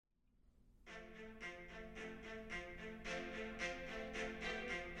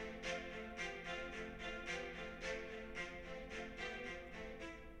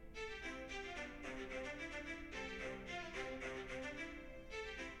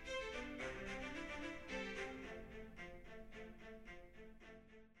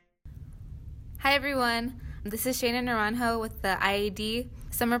Hi, everyone. This is Shayna Naranjo with the IAD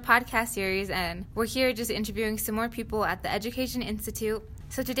Summer Podcast Series, and we're here just interviewing some more people at the Education Institute.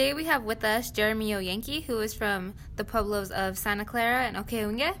 So today we have with us Jeremy Oyenque, who is from the pueblos of Santa Clara and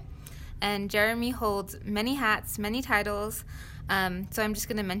Oyenque. And Jeremy holds many hats, many titles, so I'm just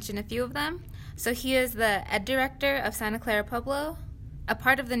going to mention a few of them. So he is the Ed Director of Santa Clara Pueblo, a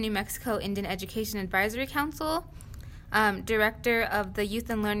part of the New Mexico Indian Education Advisory Council, Director of the Youth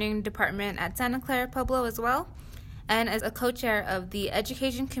and Learning Department at Santa Clara Pueblo as well, and as a co-chair of the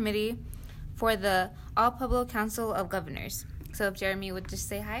Education Committee for the All Pueblo Council of Governors. So if Jeremy would just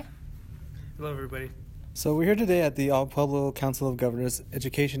say hi. Hello, everybody. So we're here today at the All Pueblo Council of Governors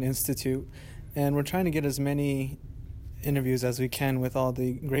Education Institute, and we're trying to get as many interviews as we can with all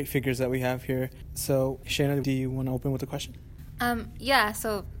the great figures that we have here. So, Shayna, do you want to open with a question?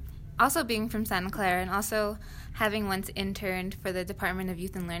 So also being from Santa Clara and also having once interned for the Department of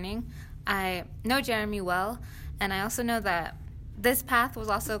Youth and Learning, I know Jeremy well, and I also know that this path was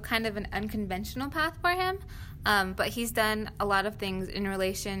also kind of an unconventional path for him, but he's done a lot of things in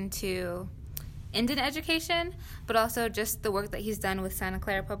relation to Indian education, but also just the work that he's done with Santa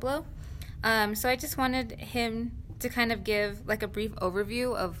Clara Pueblo. So I just wanted him to kind of give like a brief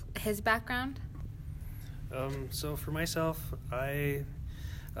overview of his background. So for myself, I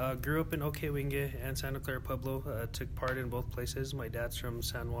grew up in Oyenque and Santa Clara Pueblo. Took part in both places. My dad's from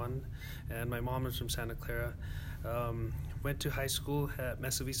San Juan, and my mom is from Santa Clara. Went to high school at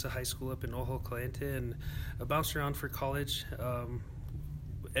Mesa Vista High School up in Ojo Caliente, and bounced around for college.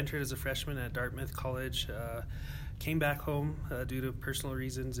 Entered as a freshman at Dartmouth College. Came back home due to personal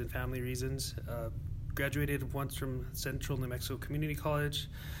reasons and family reasons. Graduated once from Central New Mexico Community College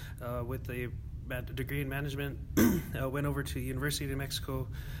with a degree in management. Went over to University of New Mexico,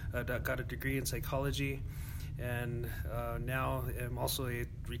 got a degree in psychology, and now am also a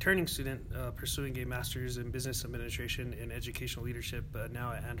returning student pursuing a master's in business administration and educational leadership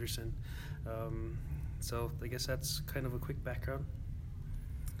now at Anderson. So I guess that's kind of a quick background.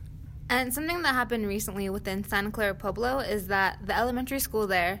 And something that happened recently within Santa Clara Pueblo is that the elementary school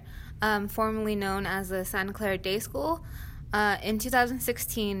there, formerly known as the Santa Clara Day School, in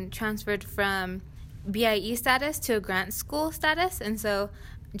 2016 transferred from BIE status to a grant school status, and so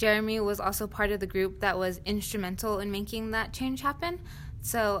Jeremy was also part of the group that was instrumental in making that change happen.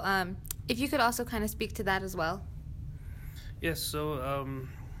 So if you could also kind of speak to that as well. Yes, so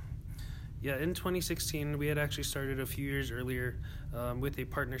in 2016 we had actually started a few years earlier with a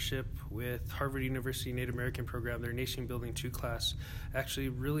partnership with Harvard University Native American program, their Nation Building 2 class, actually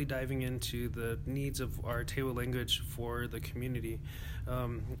really diving into the needs of our Tewa language for the community.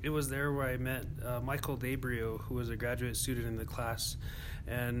 It was there where I met Michael Debrio, who was a graduate student in the class,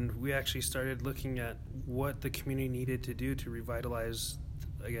 and we actually started looking at what the community needed to do to revitalize,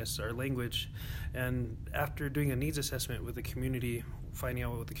 I guess, our language. And after doing a needs assessment with the community, finding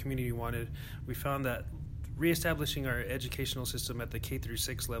out what the community wanted, we found that reestablishing our educational system at the K through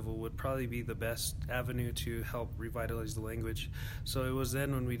 6 level would probably be the best avenue to help revitalize the language. So it was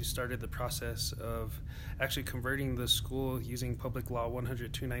then when we started the process of actually converting the school using Public Law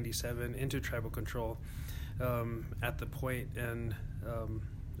 10297 into tribal control at the point, and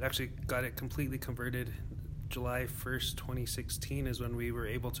actually got it completely converted. July 1st, 2016 is when we were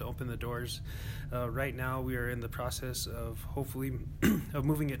able to open the doors. Right now we are in the process of hopefully of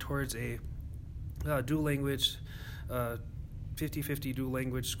moving it towards a dual language, 50-50 dual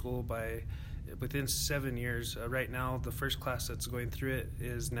language school within 7 years. Right now, the first class that's going through it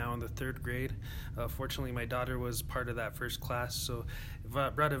is now in the 3rd grade. Fortunately, my daughter was part of that first class, so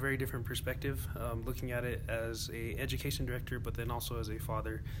it brought a very different perspective, looking at it as a education director, but then also as a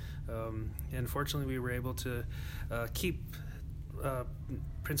father. And fortunately, we were able to keep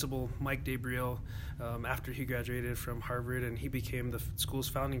Principal Mike Debrio after he graduated from Harvard, and he became the school's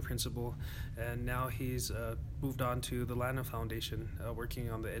founding principal, and now he's moved on to the Lana Foundation,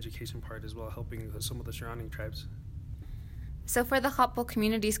 working on the education part as well, helping some of the surrounding tribes. So for the Hopewell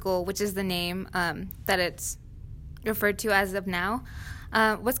Community School, which is the name that it's referred to as of now,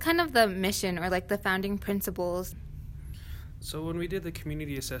 what's kind of the mission or like the founding principles? So when we did the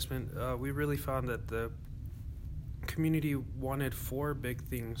community assessment, we really found that the community wanted 4 big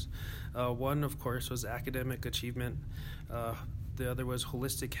things. One, of course, was academic achievement. The other was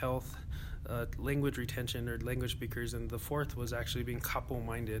holistic health, language retention or language speakers, and the 4th was actually being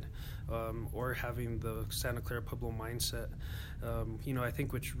Kapo-minded, or having the Santa Clara Pueblo mindset. I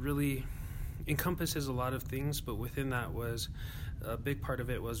think which really encompasses a lot of things, but within that was a big part of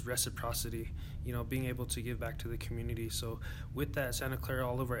it was reciprocity, being able to give back to the community. So with that, Santa Clara,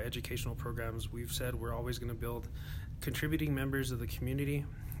 all of our educational programs, we've said we're always going to build contributing members of the community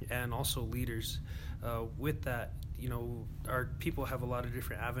and also leaders. With that, our people have a lot of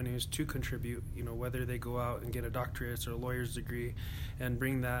different avenues to contribute, whether they go out and get a doctorate or a lawyer's degree and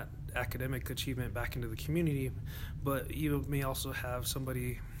bring that academic achievement back into the community. But you may also have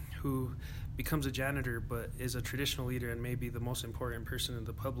somebody who becomes a janitor but is a traditional leader and may be the most important person in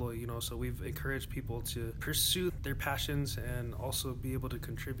the Pueblo, so we've encouraged people to pursue their passions and also be able to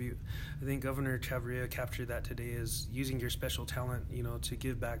contribute. I think Governor Chavarria captured that today, is using your special talent, to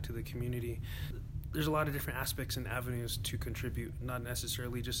give back to the community. There's a lot of different aspects and avenues to contribute, not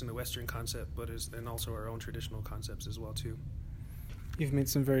necessarily just in the Western concept, but and also our own traditional concepts as well, too. You've made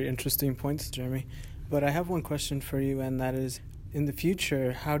some very interesting points, Jeremy. But I have one question for you, and that is, in the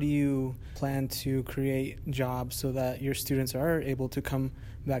future, how do you plan to create jobs so that your students are able to come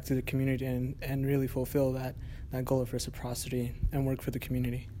back to the community and really fulfill that goal of reciprocity and work for the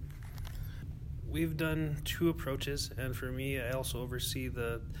community? We've done two approaches, and for me, I also oversee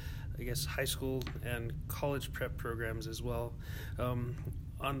the high school and college prep programs as well.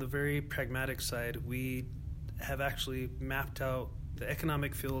 On the very pragmatic side, we have actually mapped out the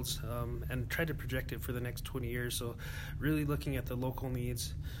economic fields and tried to project it for the next 20 years. So really looking at the local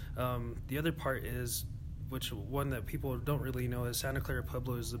needs. The other part is, which one that people don't really know, is Santa Clara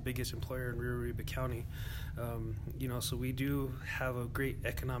Pueblo is the biggest employer in Rio Arriba County. So we do have a great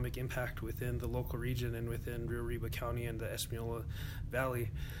economic impact within the local region and within Rio Arriba County and the Espanola Valley.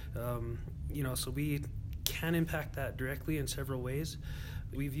 So we can impact that directly in several ways.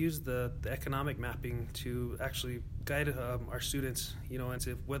 We've used the economic mapping to actually guide our students,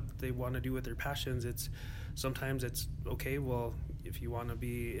 into what they want to do with their passions. Sometimes it's okay, well, if you want to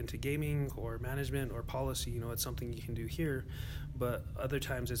be into gaming or management or policy, it's something you can do here. But other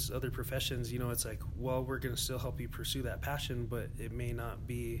times it's other professions, it's like, well, we're going to still help you pursue that passion, but it may not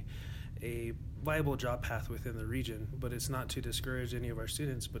be a viable job path within the region. But it's not to discourage any of our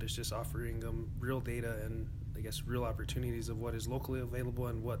students, but it's just offering them real data and real opportunities of what is locally available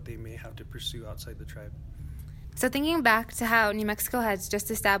and what they may have to pursue outside the tribe. So thinking back to how New Mexico has just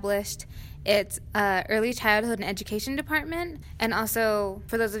established its early childhood and education department, and also,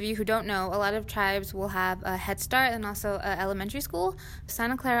 for those of you who don't know, a lot of tribes will have a Head Start and also an elementary school.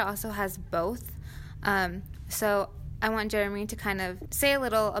 Santa Clara also has both. So I want Jeremy to kind of say a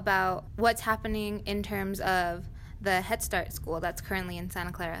little about what's happening in terms of the Head Start school that's currently in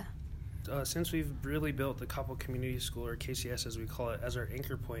Santa Clara. Since we've really built the Coppell Community School, or KCS as we call it, as our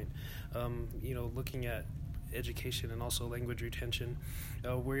anchor point, looking at education and also language retention,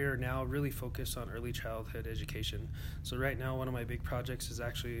 we are now really focused on early childhood education. So right now, one of my big projects is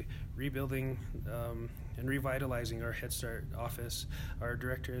actually rebuilding and revitalizing our Head Start office. Our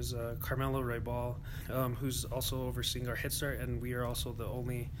director is Carmelo Roybal, who's also overseeing our Head Start, and we are also the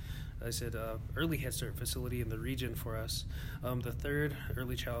only early Head Start facility in the region for us. The third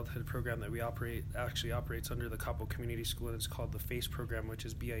early childhood program that we operate actually operates under the Coppell Community School, and it's called the FACE program, which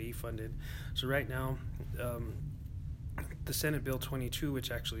is BIE funded. So right now, the Senate Bill 22,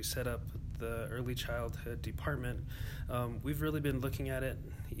 which actually set up the early childhood department, we've really been looking at it,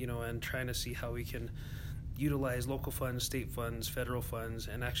 and trying to see how we can utilize local funds, state funds, federal funds,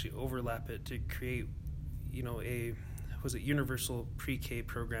 and actually overlap it to create, universal pre-K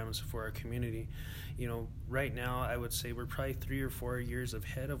programs for our community. Right now, I would say we're probably 3 or 4 years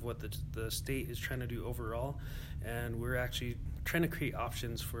ahead of what the state is trying to do overall, and we're actually trying to create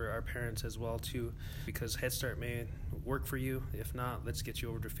options for our parents as well too, because Head Start may work for you. If not, let's get you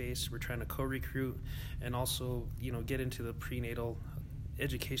over to FACE. We're trying to co-recruit and also, get into the prenatal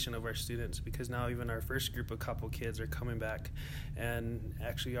education of our students, because now even our first group of couple kids are coming back, and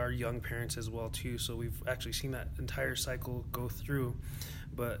actually our young parents as well too. So we've actually seen that entire cycle go through.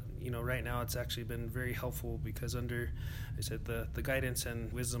 But right now it's actually been very helpful, because under the guidance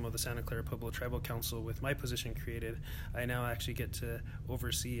and wisdom of the Santa Clara Pueblo Tribal Council, with my position created, I now actually get to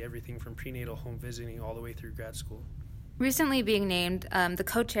oversee everything from prenatal home visiting all the way through grad school. Recently being named the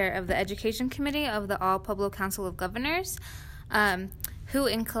co-chair of the Education Committee of the All Pueblo Council of Governors, who,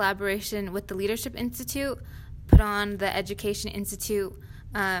 in collaboration with the Leadership Institute, put on the Education Institute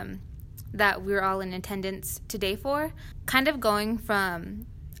that we were all in attendance today for, kind of going from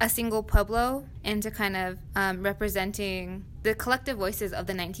a single pueblo into kind of representing the collective voices of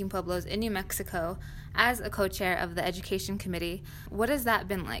the 19 pueblos in New Mexico as a co-chair of the Education Committee. What has that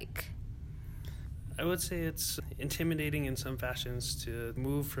been like? I would say it's intimidating in some fashions to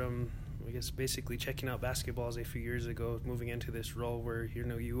move from, basically checking out basketballs a few years ago, moving into this role where,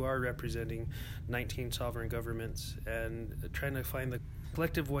 you are representing 19 sovereign governments and trying to find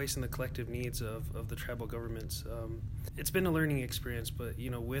collective voice and the collective needs of the tribal governments. It's been a learning experience, but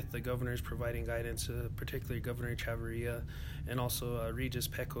with the governors providing guidance, particularly Governor Chavarria and also Regis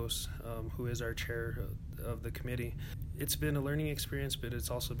Pecos, who is our chair of the committee. It's been a learning experience, but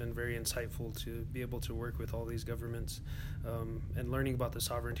it's also been very insightful to be able to work with all these governments and learning about the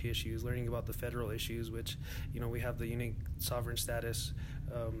sovereignty issues, learning about the federal issues, which we have the unique sovereign status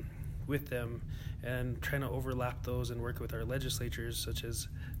with them, and trying to overlap those and work with our legislatures, such as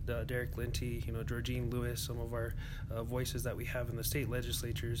Derek Linty, Georgine Lewis, some of our voices that we have in the state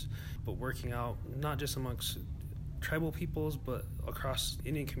legislatures, but working out not just amongst tribal peoples, but across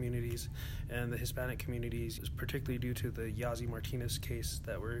Indian communities and the Hispanic communities, particularly due to the Yazi Martinez case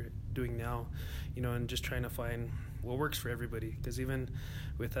that we're doing now, and just trying to find what works for everybody. Because even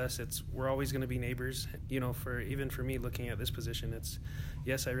with us, we're always going to be neighbors. For me, looking at this position,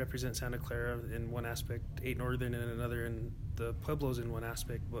 yes, I represent Santa Clara in one aspect, 8 Northern in another, and the Pueblos in one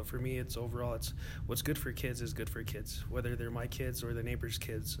aspect. But for me, it's what's good for kids is good for kids, whether they're my kids or the neighbors'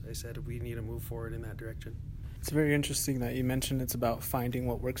 kids. I said we need to move forward in that direction. It's very interesting that you mentioned it's about finding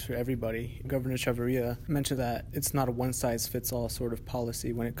what works for everybody. Governor Chavarria mentioned that it's not a one-size-fits-all sort of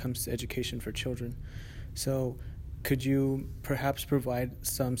policy when it comes to education for children. So could you perhaps provide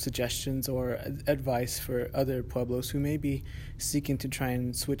some suggestions or advice for other Pueblos who may be seeking to try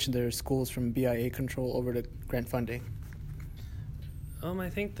and switch their schools from BIA control over to grant funding?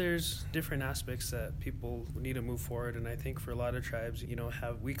 I think there's different aspects that people need to move forward, and I think for a lot of tribes,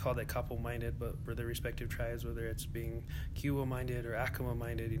 we call that Kapo-minded, but for their respective tribes, whether it's being Kiowa-minded or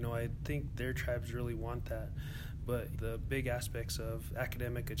Acoma-minded, I think their tribes really want that. But the big aspects of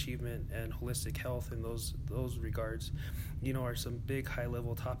academic achievement and holistic health in those regards, are some big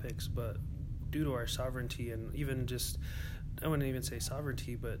high-level topics, but due to our sovereignty and even just, I wouldn't even say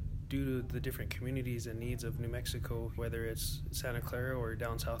sovereignty, but due to the different communities and needs of New Mexico, whether it's Santa Clara or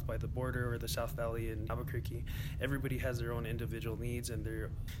down south by the border or the South Valley in Albuquerque, everybody has their own individual needs and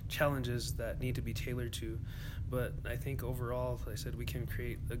their challenges that need to be tailored to. But I think overall, like I said, we can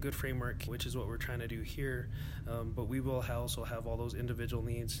create a good framework, which is what we're trying to do here. But we will also have all those individual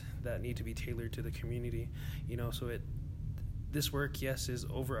needs that need to be tailored to the community. This work, yes, is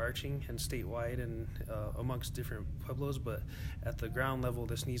overarching and statewide and amongst different pueblos, but at the ground level,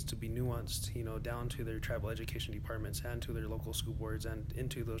 this needs to be nuanced, down to their tribal education departments and to their local school boards and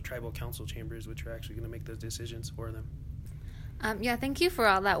into those tribal council chambers, which are actually going to make those decisions for them. Thank you for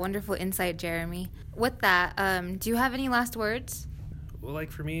all that wonderful insight, Jeremy. With that, do you have any last words? Well,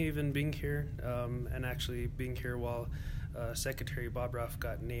 for me, even being here and actually being here while Secretary Bobroff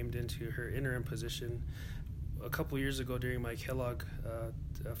got named into her interim position, a couple years ago during my Kellogg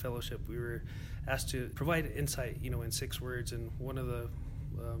fellowship, we were asked to provide insight, in 6 words, and one of the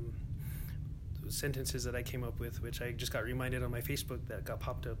sentences that I came up with, which I just got reminded on my Facebook that got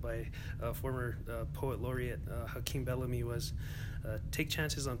popped up by former poet laureate Hakeem Bellamy, was take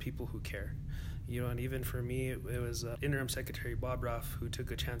chances on people who care. And even for me, it was interim Secretary Bobroff who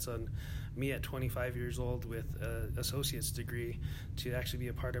took a chance on me at 25 years old with an associate's degree to actually be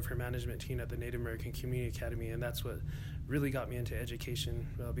a part of her management team at the Native American Community Academy, and that's what really got me into education.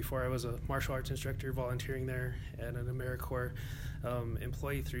 Before I was a martial arts instructor volunteering there and an AmeriCorps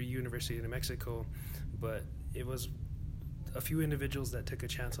employee through University of New Mexico, but it was a few individuals that took a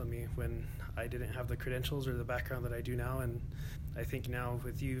chance on me when I didn't have the credentials or the background that I do now. And I think now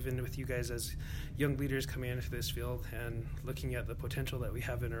with you guys as young leaders coming into this field and looking at the potential that we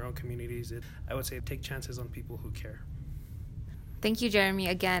have in our own communities, I would say take chances on people who care. Thank you, Jeremy,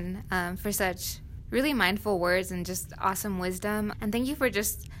 again, for such really mindful words and just awesome wisdom. And thank you for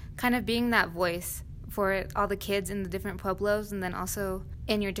just kind of being that voice for all the kids in the different pueblos, and then also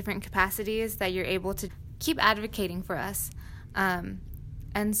in your different capacities that you're able to keep advocating for us.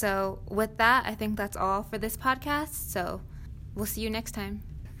 And so with that, I think that's all for this podcast. So we'll see you next time.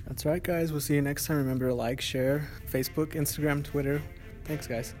 That's right, guys. We'll see you next time. Remember to like, share, Facebook, Instagram, Twitter. Thanks,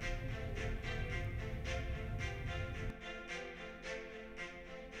 guys.